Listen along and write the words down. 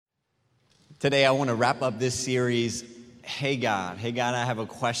Today, I want to wrap up this series, Hey God, I have a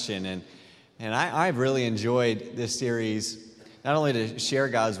question. And I've really enjoyed this series, not only to share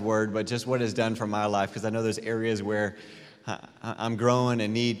God's word, but just what it's done for my life, because I know there's areas where I'm growing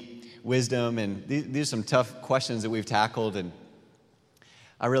and need wisdom, and these are some tough questions that we've tackled, and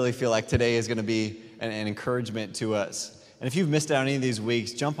I really feel like today is going to be an encouragement to us. And if you've missed out on any of these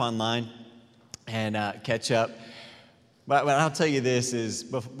weeks, jump online and catch up. But I'll tell you this is,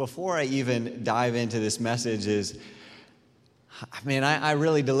 before I even dive into this message I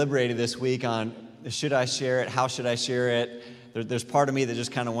really deliberated this week on, should I share it? How should I share it? There's part of me that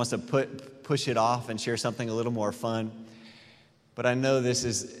just kind of wants to push it off and share something a little more fun. But I know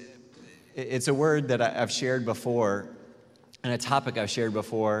it's a word that I've shared before, and a topic I've shared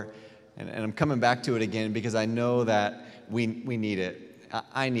before, and I'm coming back to it again because I know that we need it.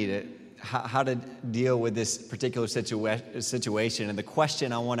 I need it. How to deal with this particular situation. And the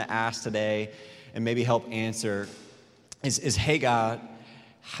question I want to ask today and maybe help answer is, hey God,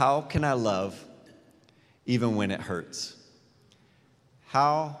 how can I love even when it hurts?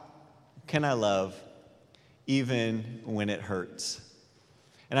 How can I love even when it hurts?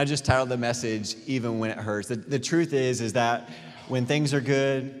 And I just titled the message, Even When It Hurts. The truth is that when things are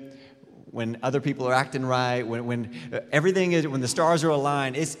good, when other people are acting right, when the stars are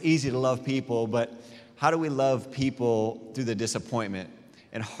aligned, it's easy to love people, but how do we love people through the disappointment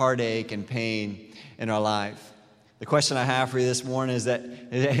and heartache and pain in our life? The question I have for you this morning is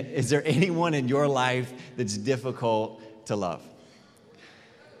there anyone in your life that's difficult to love?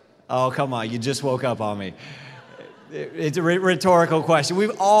 Oh, come on, you just woke up on me. It's a rhetorical question. We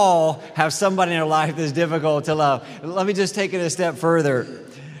all have somebody in our life that's difficult to love. Let me just take it a step further.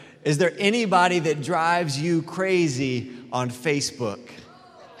 Is there anybody that drives you crazy on Facebook?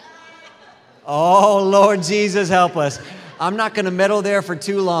 Oh, Lord Jesus, help us. I'm not going to meddle there for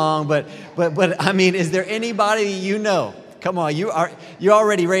too long, but is there anybody you know? Come on, you're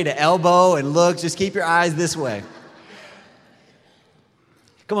already ready to elbow and look. Just keep your eyes this way.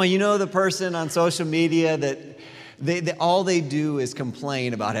 Come on, you know the person on social media that all they do is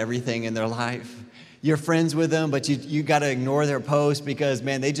complain about everything in their life. You're friends with them, but you got to ignore their posts because,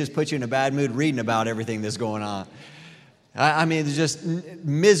 man, they just put you in a bad mood reading about everything that's going on. It's just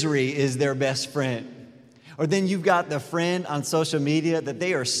misery is their best friend. Or then you've got the friend on social media that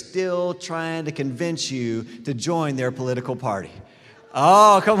they are still trying to convince you to join their political party.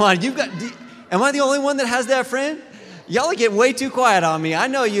 Oh, come on. Am I the only one that has that friend? Y'all are getting way too quiet on me. I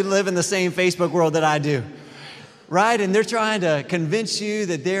know you live in the same Facebook world that I do. Right? And they're trying to convince you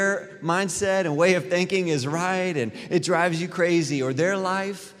that their mindset and way of thinking is right, and it drives you crazy. Or their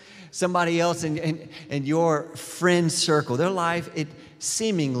life, somebody else in your friend circle, their life, it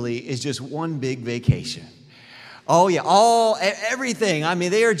seemingly is just one big vacation. Oh yeah, everything.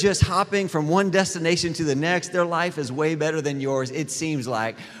 They are just hopping from one destination to the next. Their life is way better than yours, it seems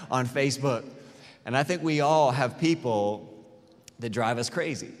like, on Facebook. And I think we all have people that drive us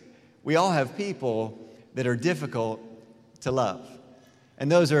crazy. We all have people that are difficult to love.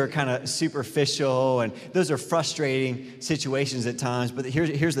 And those are kind of superficial, and those are frustrating situations at times. But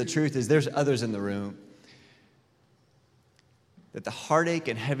here's the truth is there's others in the room that the heartache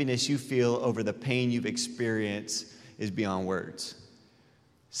and heaviness you feel over the pain you've experienced is beyond words.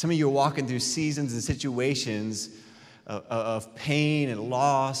 Some of you are walking through seasons and situations of pain and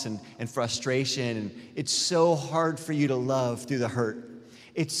loss and frustration, and it's so hard for you to love through the hurt.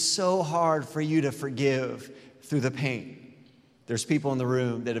 It's so hard for you to forgive through the pain. There's people in the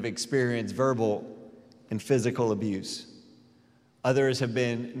room that have experienced verbal and physical abuse. Others have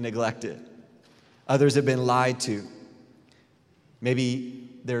been neglected. Others have been lied to. Maybe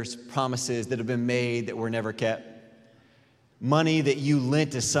there's promises that have been made that were never kept. Money that you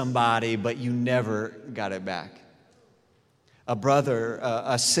lent to somebody, but you never got it back. A brother,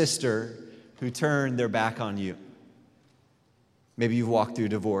 a sister who turned their back on you. Maybe you've walked through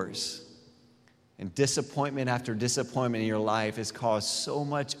divorce, and disappointment after disappointment in your life has caused so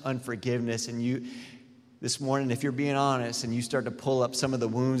much unforgiveness. And this morning, if you're being honest and you start to pull up some of the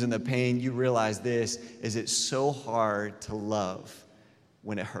wounds and the pain, you realize it's so hard to love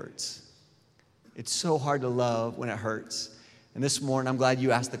when it hurts. It's so hard to love when it hurts. And this morning, I'm glad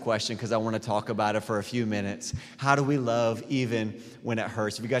you asked the question because I want to talk about it for a few minutes. How do we love even when it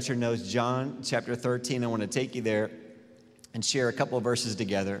hurts? If you got your notes, John chapter 13, I want to take you there and share a couple of verses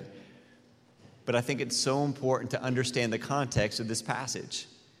together. But I think it's so important to understand the context of this passage.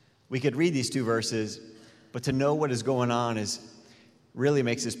 We could read these two verses, but to know what is going on really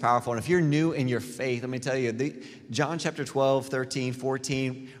makes this powerful. And if you're new in your faith, let me tell you, John chapter 12, 13,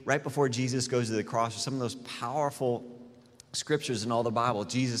 14, right before Jesus goes to the cross, are some of those powerful scriptures in all the Bible,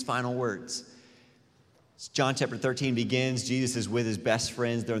 Jesus' final words. John chapter 13 begins. Jesus is with his best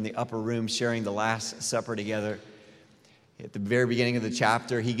friends. They're in the upper room sharing the Last Supper together. At the very beginning of the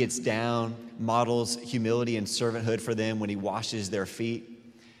chapter, he gets down, models humility and servanthood for them when he washes their feet.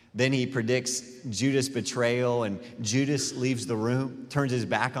 Then he predicts Judas' betrayal, and Judas leaves the room, turns his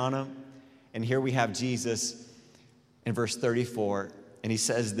back on him. And here we have Jesus in verse 34, and he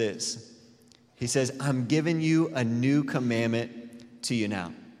says this. He says, I'm giving you a new commandment to you now.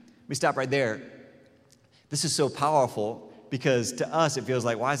 Let me stop right there. This is so powerful because to us it feels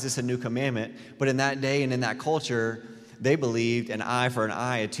like, why is this a new commandment? But in that day and in that culture, they believed an eye for an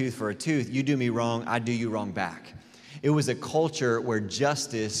eye, a tooth for a tooth. You do me wrong, I do you wrong back. It was a culture where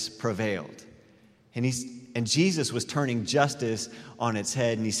justice prevailed. And Jesus was turning justice on its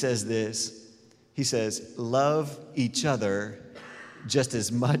head, and he says this. He says, love each other just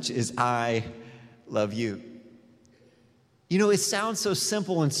as much as I love you. You know, it sounds so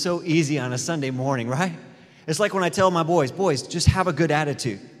simple and so easy on a Sunday morning, right? It's like when I tell my boys, just have a good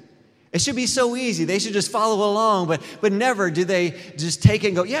attitude. It should be so easy. They should just follow along, but never do they just take it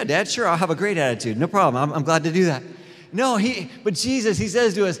and go, yeah, Dad, sure, I'll have a great attitude. No problem. I'm glad to do that. No, but Jesus, he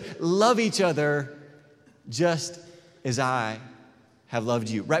says to us, love each other just as I have loved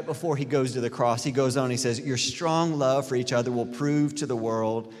you. Right before he goes to the cross, he goes on, he says, your strong love for each other will prove to the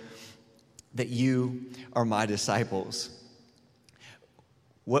world that you are my disciples.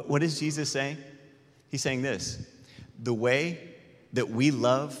 What is Jesus saying? He's saying this: the way that we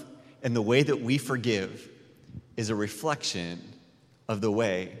love and the way that we forgive is a reflection of the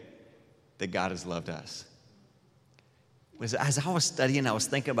way that God has loved us. As I was studying, I was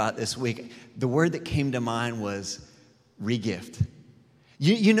thinking about it this week, the word that came to mind was regift.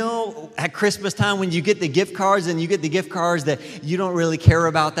 You know, at Christmas time when you get the gift cards and you get the gift cards that you don't really care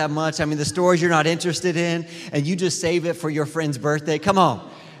about that much. I mean, the stores you're not interested in, and you just save it for your friend's birthday. Come on.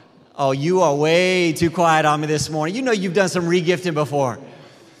 Oh, you are way too quiet on me this morning. You know you've done some regifting before.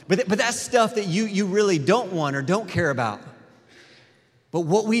 But that's stuff that you really don't want or don't care about. But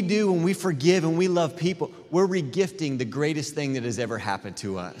what we do when we forgive and we love people, we're regifting the greatest thing that has ever happened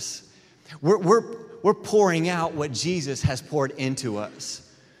to us. We're pouring out what Jesus has poured into us.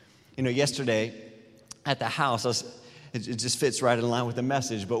 You know, yesterday at the house, it just fits right in line with the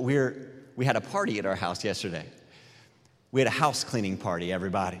message, but we had a party at our house yesterday. We had a house cleaning party,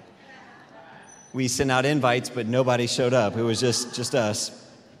 everybody. We sent out invites, but nobody showed up. It was just us.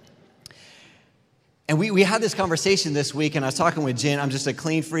 And we had this conversation this week, and I was talking with Jen. I'm just a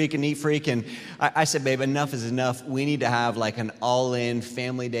clean freak, a neat freak, and I said, babe, enough is enough. We need to have like an all-in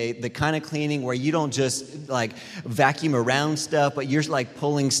family day, the kind of cleaning where you don't just like vacuum around stuff, but you're like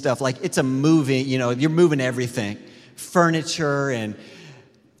pulling stuff. Like it's a moving, you know, you're moving everything, furniture. And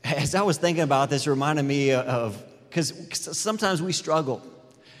as I was thinking about this, it reminded me of, because sometimes we struggle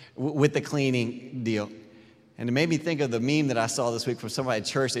with the cleaning deal. And it made me think of the meme that I saw this week from somebody at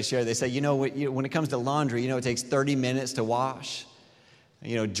church. They shared, they say, you know, when it comes to laundry, you know, it takes 30 minutes to wash.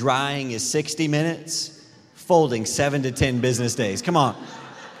 You know, drying is 60 minutes. Folding, 7 to 10 business days. Come on.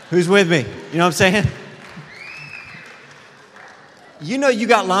 Who's with me? You know what I'm saying? You know you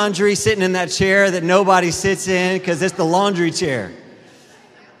got laundry sitting in that chair that nobody sits in because it's the laundry chair.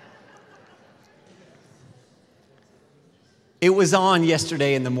 It was on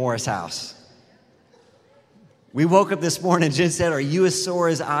yesterday in the Morris house. We woke up this morning and Jen said, are you as sore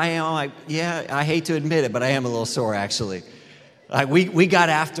as I am? I'm like, yeah, I hate to admit it, but I am a little sore actually. Like we got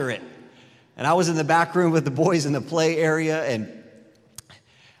after it. And I was in the back room with the boys in the play area, and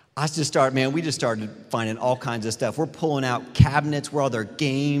we just started finding all kinds of stuff. We're pulling out cabinets where all their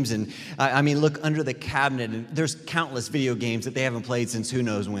games, and I mean, look under the cabinet, and there's countless video games that they haven't played since who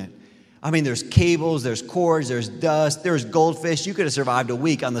knows when. I mean, there's cables, there's cords, there's dust, there's goldfish. You could have survived a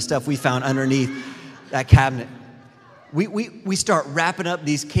week on the stuff we found underneath that cabinet. We start wrapping up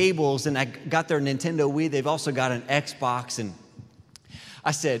these cables, and I got their Nintendo Wii. They've also got an Xbox, and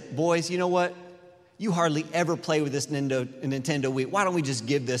I said, boys, you know what? You hardly ever play with this Nintendo Wii. Why don't we just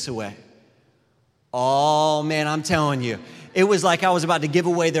give this away? Oh, man, I'm telling you. It was like I was about to give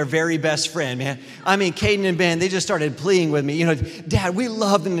away their very best friend, man. I mean, Caden and Ben, they just started pleading with me. You know, Dad, we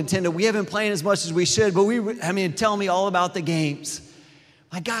love the Nintendo. We haven't played as much as we should, but tell me all about the games.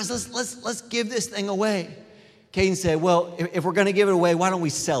 My guys, let's give this thing away. Caden said, well, if we're going to give it away, why don't we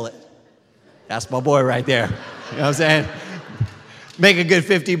sell it? That's my boy right there. You know what I'm saying? Make a good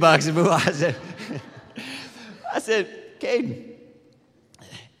 $50 and move on. I said, Caden,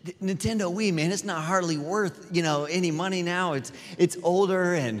 Nintendo Wii, man, it's not hardly worth, you know, any money now. It's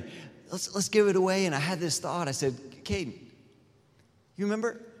older, and let's give it away. And I had this thought. I said, Caden, you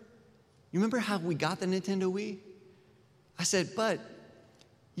remember how we got the Nintendo Wii? I said, but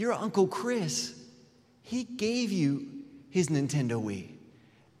your Uncle Chris, he gave you his Nintendo Wii.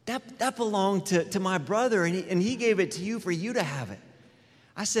 That belonged to my brother, and he gave it to you for you to have it.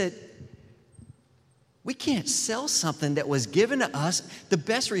 I said, we can't sell something that was given to us. The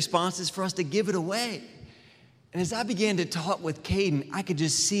best response is for us to give it away. And as I began to talk with Caden, I could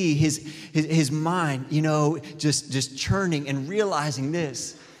just see his mind, just churning and realizing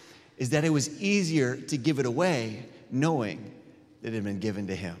this, is that it was easier to give it away knowing that it had been given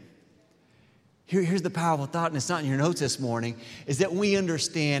to him. Here's the powerful thought, and it's not in your notes this morning, is that we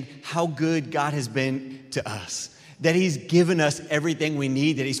understand how good God has been to us. That he's given us everything we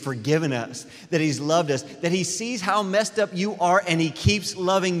need, that he's forgiven us, that he's loved us, that he sees how messed up you are, and he keeps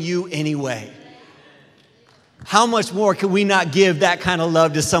loving you anyway. How much more can we not give that kind of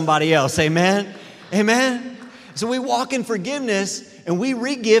love to somebody else? Amen? Amen? So we walk in forgiveness, and we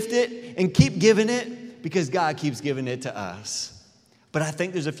re-gift it and keep giving it because God keeps giving it to us. But I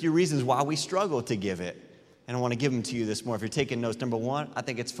think there's a few reasons why we struggle to give it. And I want to give them to you this morning. If you're taking notes, number one, I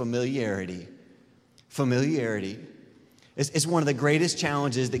think it's familiarity. Familiarity. It's one of the greatest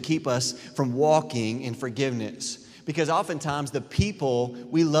challenges that keep us from walking in forgiveness. Because oftentimes the people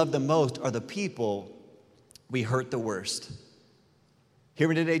we love the most are the people we hurt the worst. Hear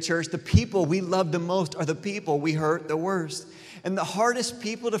me today, church. The people we love the most are the people we hurt the worst. And the hardest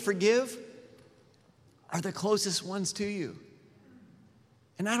people to forgive are the closest ones to you.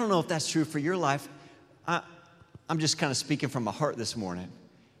 And I don't know if that's true for your life. I'm just kind of speaking from my heart this morning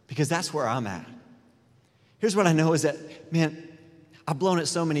because that's where I'm at. Here's what I know is that, man, I've blown it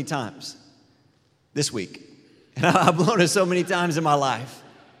so many times this week. And I've blown it so many times in my life.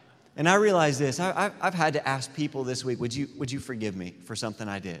 And I realize this. I've had to ask people this week, would you forgive me for something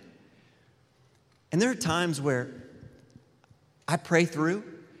I did? And there are times where I pray through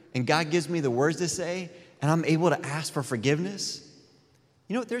and God gives me the words to say and I'm able to ask for forgiveness.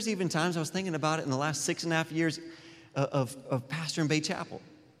 You know, there's even times I was thinking about it in the last 6.5 years of pastoring Bay Chapel,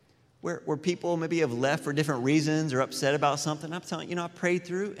 where people maybe have left for different reasons or upset about something. I'm telling you, I prayed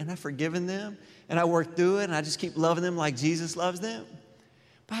through and I've forgiven them and I worked through it and I just keep loving them like Jesus loves them.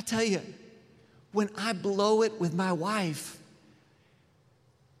 But I tell you, when I blow it with my wife,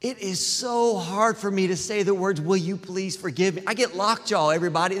 it is so hard for me to say the words, will you please forgive me? I get lockjaw,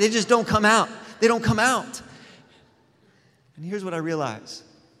 everybody. They just don't come out. They don't come out. And here's what I realize,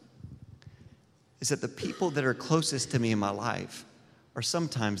 is that the people that are closest to me in my life are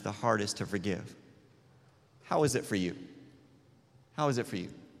sometimes the hardest to forgive. How is it for you? How is it for you?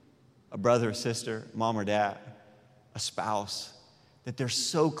 A brother or sister, mom or dad, a spouse, that they're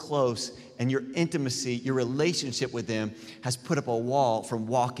so close and your intimacy, your relationship with them has put up a wall from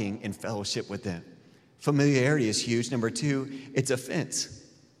walking in fellowship with them. Familiarity is huge. Number two, it's offense.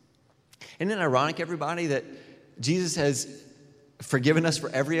 Isn't it ironic, everybody, that Jesus has forgiven us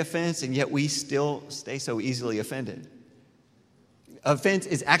for every offense, and yet we still stay so easily offended? Offense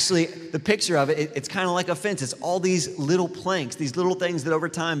is actually, the picture of it, it's kind of like a fence. It's all these little planks, these little things that over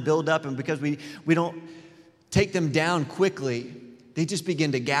time build up, and because we don't take them down quickly, they just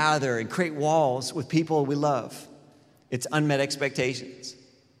begin to gather and create walls with people we love. It's unmet expectations,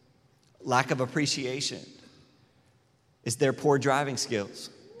 lack of appreciation. It's their poor driving skills.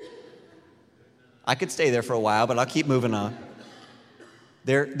 I could stay there for a while, but I'll keep moving on.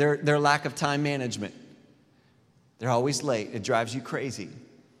 Their lack of time management. They're always late. It drives you crazy.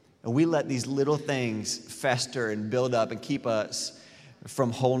 And we let these little things fester and build up and keep us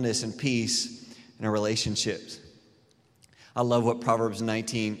from wholeness and peace in our relationships. I love what Proverbs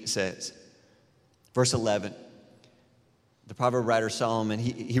 19 says. Verse 11. The proverb writer Solomon,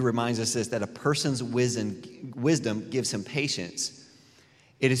 he reminds us this, that a person's wisdom gives him patience.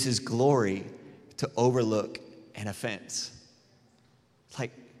 It is his glory to overlook an offense.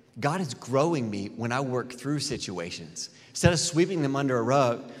 Like, God is growing me when I work through situations. Instead of sweeping them under a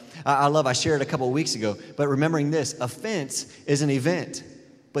rug, I shared a couple of weeks ago, but remembering this, offense is an event,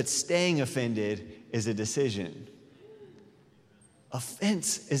 but staying offended is a decision.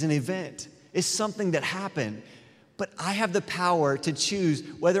 Offense is an event. It's something that happened, but I have the power to choose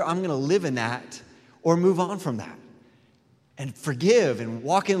whether I'm going to live in that or move on from that and forgive and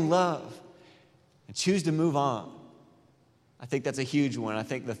walk in love and choose to move on. I think that's a huge one. I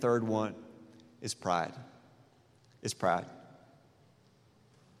think the third one is pride. It's pride.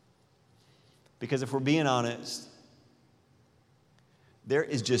 Because if we're being honest, there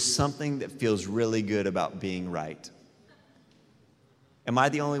is just something that feels really good about being right. Am I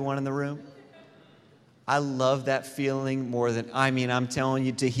the only one in the room? I love that feeling more than, I'm telling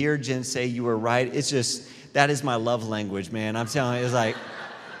you, to hear Jen say you were right, it's just, that is my love language, man. I'm telling you, it's like,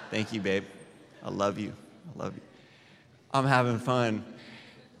 thank you, babe. I love you. I love you. I'm having fun.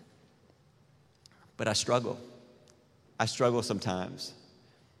 But I struggle. I struggle sometimes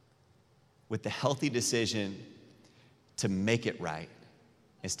with the healthy decision to make it right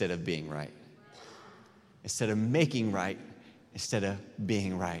instead of being right. Instead of making right, instead of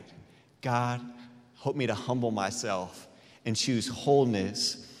being right. God, help me to humble myself and choose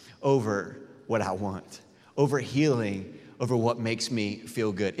wholeness over what I want, over healing, over what makes me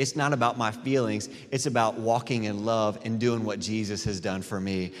feel good. It's not about my feelings. It's about walking in love and doing what Jesus has done for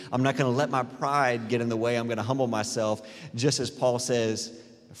me. I'm not going to let my pride get in the way. I'm going to humble myself, just as Paul says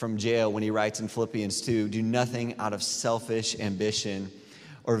from jail when he writes in Philippians 2, do nothing out of selfish ambition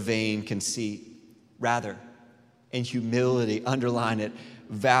or vain conceit. Rather, in humility, underline it,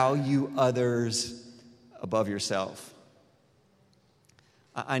 value others above yourself.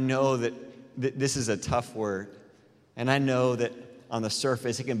 I know that this is a tough word, and I know that on the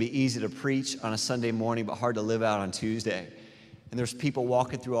surface it can be easy to preach on a Sunday morning but hard to live out on Tuesday. And there's people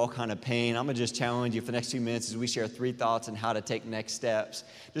walking through all kind of pain. I'm going to just challenge you for the next few minutes as we share 3 thoughts on how to take next steps.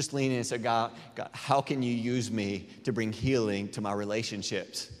 Just lean in and say, God, how can you use me to bring healing to my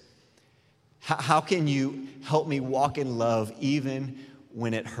relationships? How can you help me walk in love even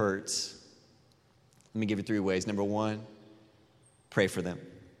when it hurts? Let me give you 3 ways. Number 1, pray for them.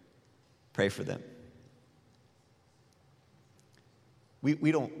 Pray for them.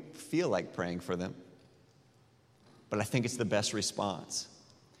 We don't feel like praying for them, but I think it's the best response.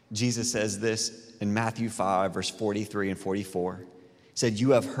 Jesus says this in Matthew 5, verse 43 and 44. He said,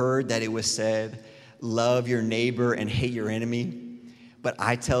 you have heard that it was said, love your neighbor and hate your enemy. But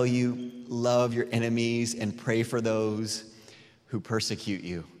I tell you, love your enemies and pray for those who persecute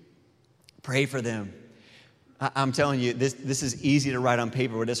you. Pray for them. I'm telling you, this is easy to write on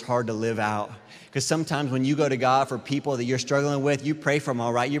paper, but it's hard to live out. Because sometimes when you go to God for people that you're struggling with, you pray for them,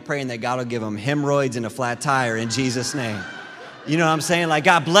 all right? You're praying that God will give them hemorrhoids and a flat tire in Jesus' name. You know what I'm saying? Like,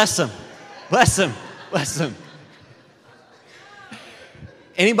 God bless them. Bless them. Bless them.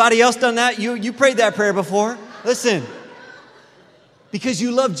 Anybody else done that? You prayed that prayer before? Listen. Because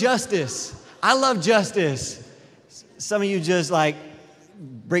you love justice. I love justice. Some of you just like,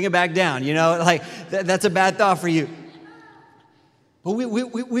 bring it back down, you know? Like, that's a bad thought for you. But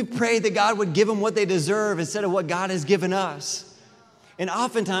we pray that God would give them what they deserve instead of what God has given us. And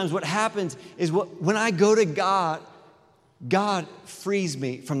oftentimes what happens is when I go to God, God frees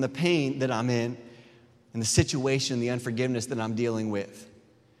me from the pain that I'm in and the situation, the unforgiveness that I'm dealing with.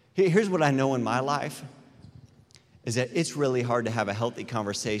 Here's what I know in my life, is that it's really hard to have a healthy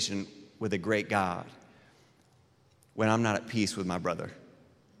conversation with a great God when I'm not at peace with my brother.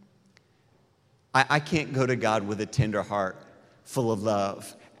 I can't go to God with a tender heart, full of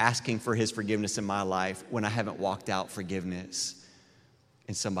love, asking for his forgiveness in my life when I haven't walked out forgiveness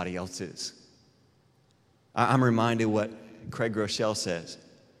in somebody else's. I'm reminded what Craig Groeschel says.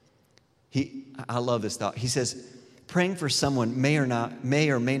 I love this thought. He says, praying for someone may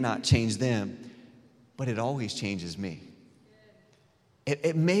or may not change them, but it always changes me.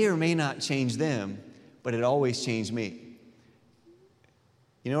 It may or may not change them, but it always changed me.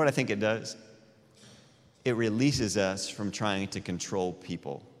 You know what I think it does? It releases us from trying to control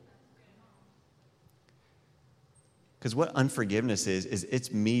people. Because what unforgiveness is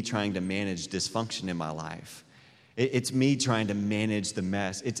it's me trying to manage dysfunction in my life. It's me trying to manage the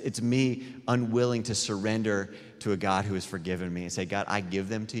mess. It's me unwilling to surrender to a God who has forgiven me and say, God, I give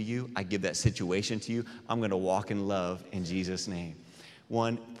them to you. I give that situation to you. I'm going to walk in love in Jesus' name.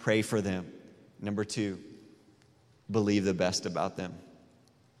 1, pray for them. Number 2, believe the best about them.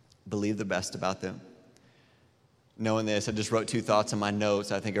 Believe the best about them. Knowing this, I just wrote 2 thoughts in my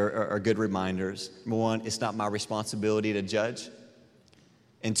notes I think are good reminders. Number 1, it's not my responsibility to judge.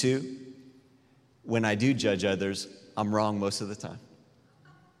 And 2, when I do judge others, I'm wrong most of the time.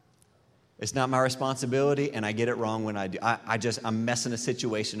 It's not my responsibility, and I get it wrong when I do. I'm messing a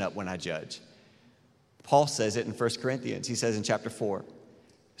situation up when I judge. Paul says it in 1 Corinthians. He says in chapter 4,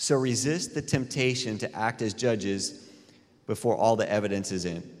 so resist the temptation to act as judges before all the evidence is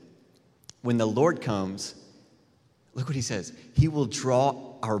in. When the Lord comes, look what he says. He will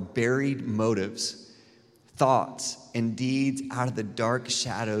draw our buried motives, thoughts, and deeds out of the dark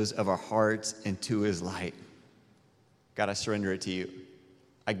shadows of our hearts into his light. God, I surrender it to you.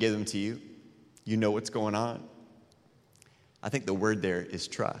 I give them to you. You know what's going on. I think the word there is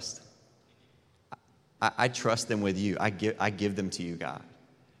trust. I trust them with you. I give them to you, God.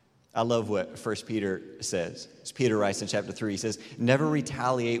 I love what 1 Peter says. As Peter writes in chapter 3, he says, never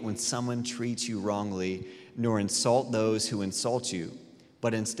retaliate when someone treats you wrongly, nor insult those who insult you,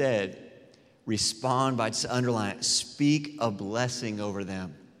 but instead respond by, just underline it, speak a blessing over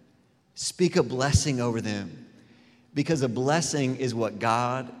them. Speak a blessing over them. because a blessing is what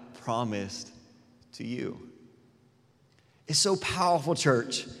God promised to you. It's so powerful,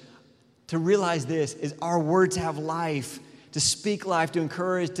 church, to realize this is our words have life, to speak life, to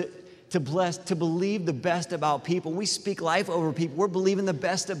encourage, to bless, to believe the best about people. When we speak life over people, we're believing the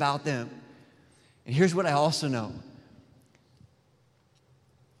best about them. And here's what I also know,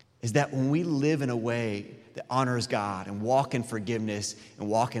 is that when we live in a way that honors God and walk in forgiveness and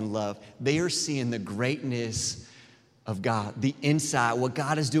walk in love, they are seeing the greatness of God, the inside, what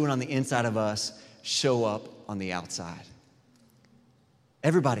God is doing on the inside of us show up on the outside.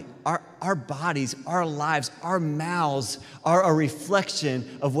 Everybody, our bodies, our lives, our mouths are a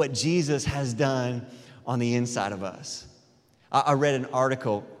reflection of what Jesus has done on the inside of us. I read an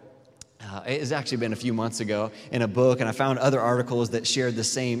article, it's actually been a few months ago, in a book, and I found other articles that shared the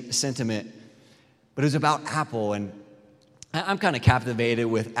same sentiment. But it was about Apple, and I'm kind of captivated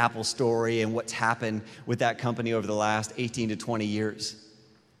with Apple's story and what's happened with that company over the last 18 to 20 years.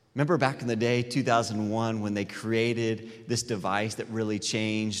 Remember back in the day, 2001, when they created this device that really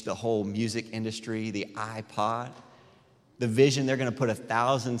changed the whole music industry, the iPod? The vision, they're going to put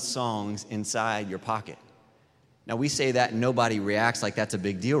 1,000 songs inside your pocket. Now, we say that and nobody reacts like that's a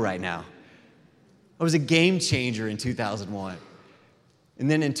big deal right now. It was a game changer in 2001.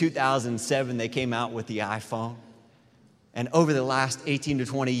 And then in 2007, they came out with the iPhone. And over the last 18 to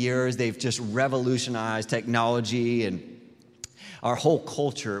 20 years, they've just revolutionized technology and our whole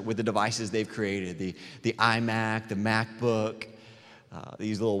culture with the devices they've created, the iMac, the MacBook,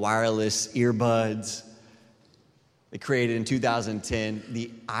 these little wireless earbuds. They created in 2010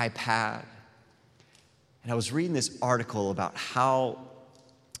 the iPad. And I was reading this article about how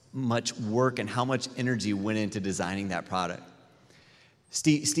much work and how much energy went into designing that product.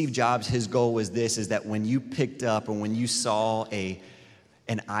 Steve Jobs, his goal was this, is that when you picked up or when you saw an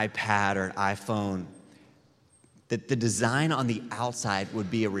iPad or an iPhone, that the design on the outside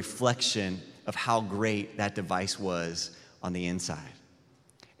would be a reflection of how great that device was on the inside.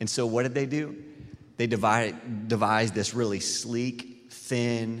 And so what did they do? They devised this really sleek,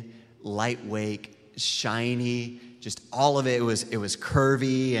 thin, lightweight, shiny, just all of it was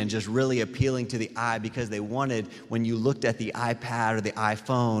curvy and just really appealing to the eye, because they wanted, when you looked at the iPad or the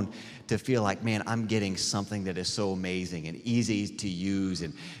iPhone, to feel like, man, I'm getting something that is so amazing and easy to use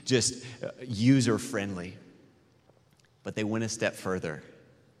and just user-friendly. But they went a step further.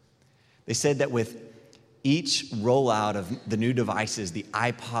 They said that with each rollout of the new devices, the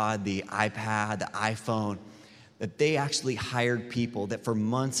iPod, the iPad, the iPhone, that they actually hired people that for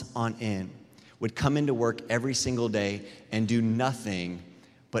months on end would come into work every single day and do nothing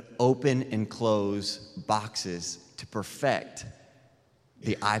but open and close boxes to perfect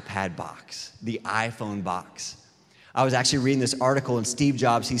the iPad box, the iPhone box. I was actually reading this article, and Steve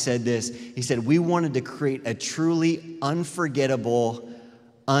Jobs, he said this. He said, we wanted to create a truly unforgettable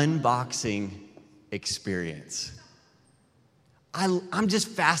unboxing experience. I'm just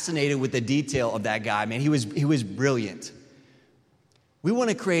fascinated with the detail of that guy, man. He was brilliant. We want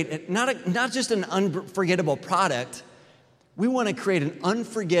to create not just an unforgettable product. We want to create an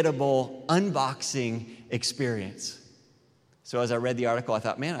unforgettable unboxing experience. So as I read the article, I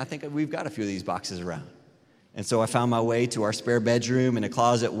thought, man, I think we've got a few of these boxes around. And so I found my way to our spare bedroom in a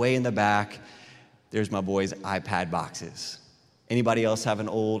closet way in the back. There's my boys' iPad boxes. Anybody else have an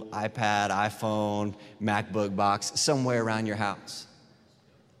old iPad, iPhone, MacBook box somewhere around your house?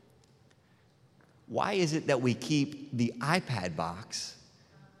 Why is it that we keep the iPad box?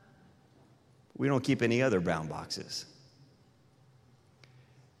 We don't keep any other brown boxes.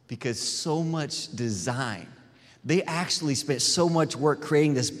 Because so much design. They actually spent so much work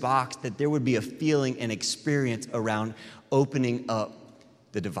creating this box that there would be a feeling and experience around opening up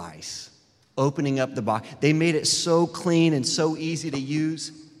the device, opening up the box. They made it so clean and so easy to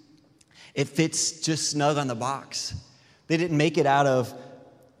use. It fits just snug on the box. They didn't make it out of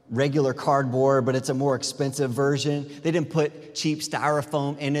regular cardboard, but it's a more expensive version. They didn't put cheap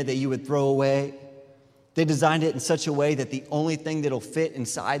styrofoam in it that you would throw away. They designed it in such a way that the only thing that'll fit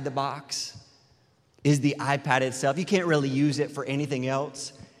inside the box is the iPad itself. You can't really use it for anything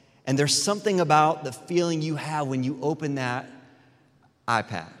else. And there's something about the feeling you have when you open that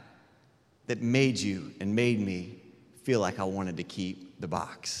iPad that made you and made me feel like I wanted to keep the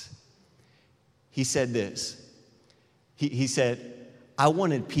box. He said this. He said, I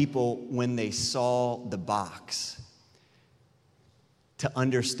wanted people, when they saw the box, to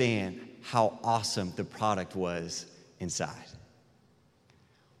understand how awesome the product was inside.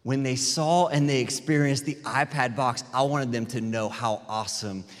 When they saw and they experienced the iPad box, I wanted them to know how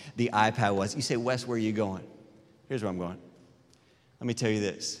awesome the iPad was. You say, Wes, where are you going? Here's where I'm going. Let me tell you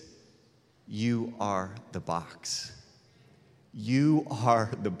this. You are the box. You are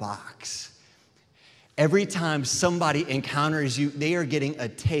the box. Every time somebody encounters you, they are getting a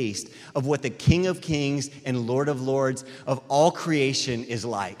taste of what the King of Kings and Lord of Lords of all creation is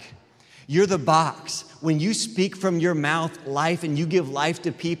like. You're the box. When you speak from your mouth life and you give life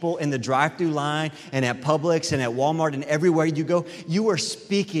to people in the drive-thru line and at Publix and at Walmart and everywhere you go, you are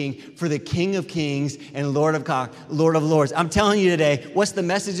speaking for the King of Kings and Lord of Lords. I'm telling you today, what's the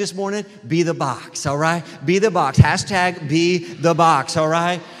message this morning? Be the box, all right? Be the box. Hashtag be the box, all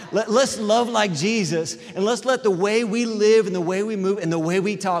right? Let's love like Jesus, and let's let the way we live and the way we move and the way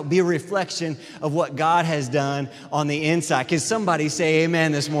we talk be a reflection of what God has done on the inside. Can somebody say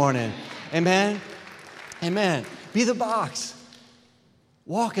amen this morning? Amen? Amen. Be the box.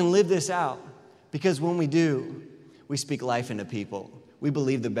 Walk and live this out, because when we do, we speak life into people. We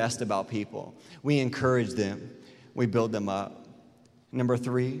believe the best about people. We encourage them. We build them up. Number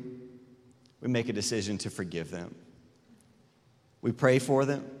 3, we make a decision to forgive them. We pray for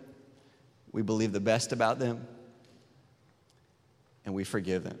them. We believe the best about them, and we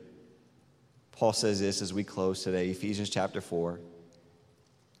forgive them. Paul says this as we close today, Ephesians chapter 4.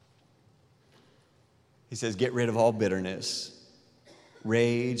 He says, get rid of all bitterness,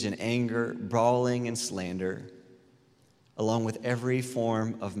 rage and anger, brawling and slander, along with every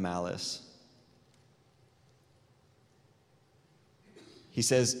form of malice. He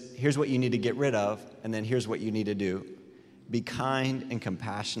says, here's what you need to get rid of, and then here's what you need to do. Be kind and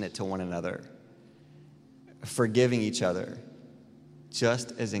compassionate to one another, forgiving each other,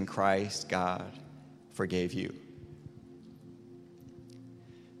 just as in Christ God forgave you.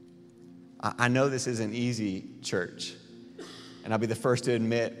 I know this isn't easy, church, and I'll be the first to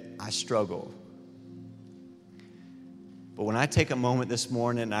admit I struggle. But when I take a moment this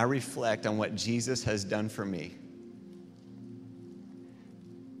morning and I reflect on what Jesus has done for me,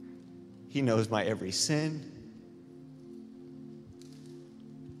 He knows my every sin.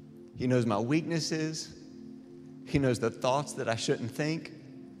 He knows my weaknesses. He knows the thoughts that I shouldn't think.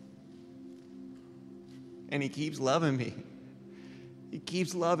 And He keeps loving me. He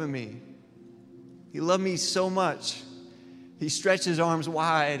keeps loving me. He loved me so much. He stretched His arms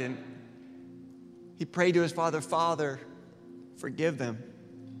wide and He prayed to His Father, Father, forgive them.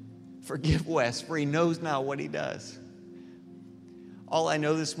 Forgive Wes, for he knows now what he does. All I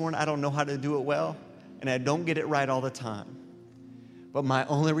know this morning, I don't know how to do it well, and I don't get it right all the time. But my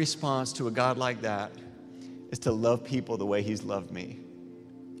only response to a God like that is to love people the way He's loved me,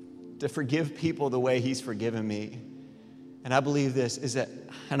 to forgive people the way He's forgiven me. And I believe this is that,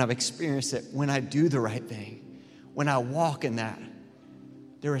 and I've experienced it, when I do the right thing, when I walk in that,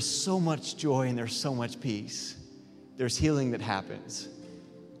 there is so much joy and there's so much peace. There's healing that happens.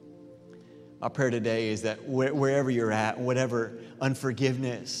 My prayer today is that wherever you're at, whatever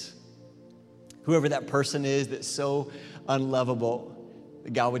unforgiveness, whoever that person is that's so unlovable,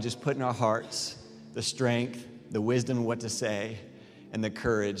 that God would just put in our hearts the strength, the wisdom of what to say, and the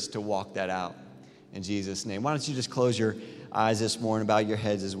courage to walk that out in Jesus' name. Why don't you just close your eyes this morning, bow your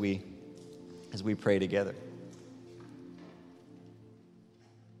heads as we pray together.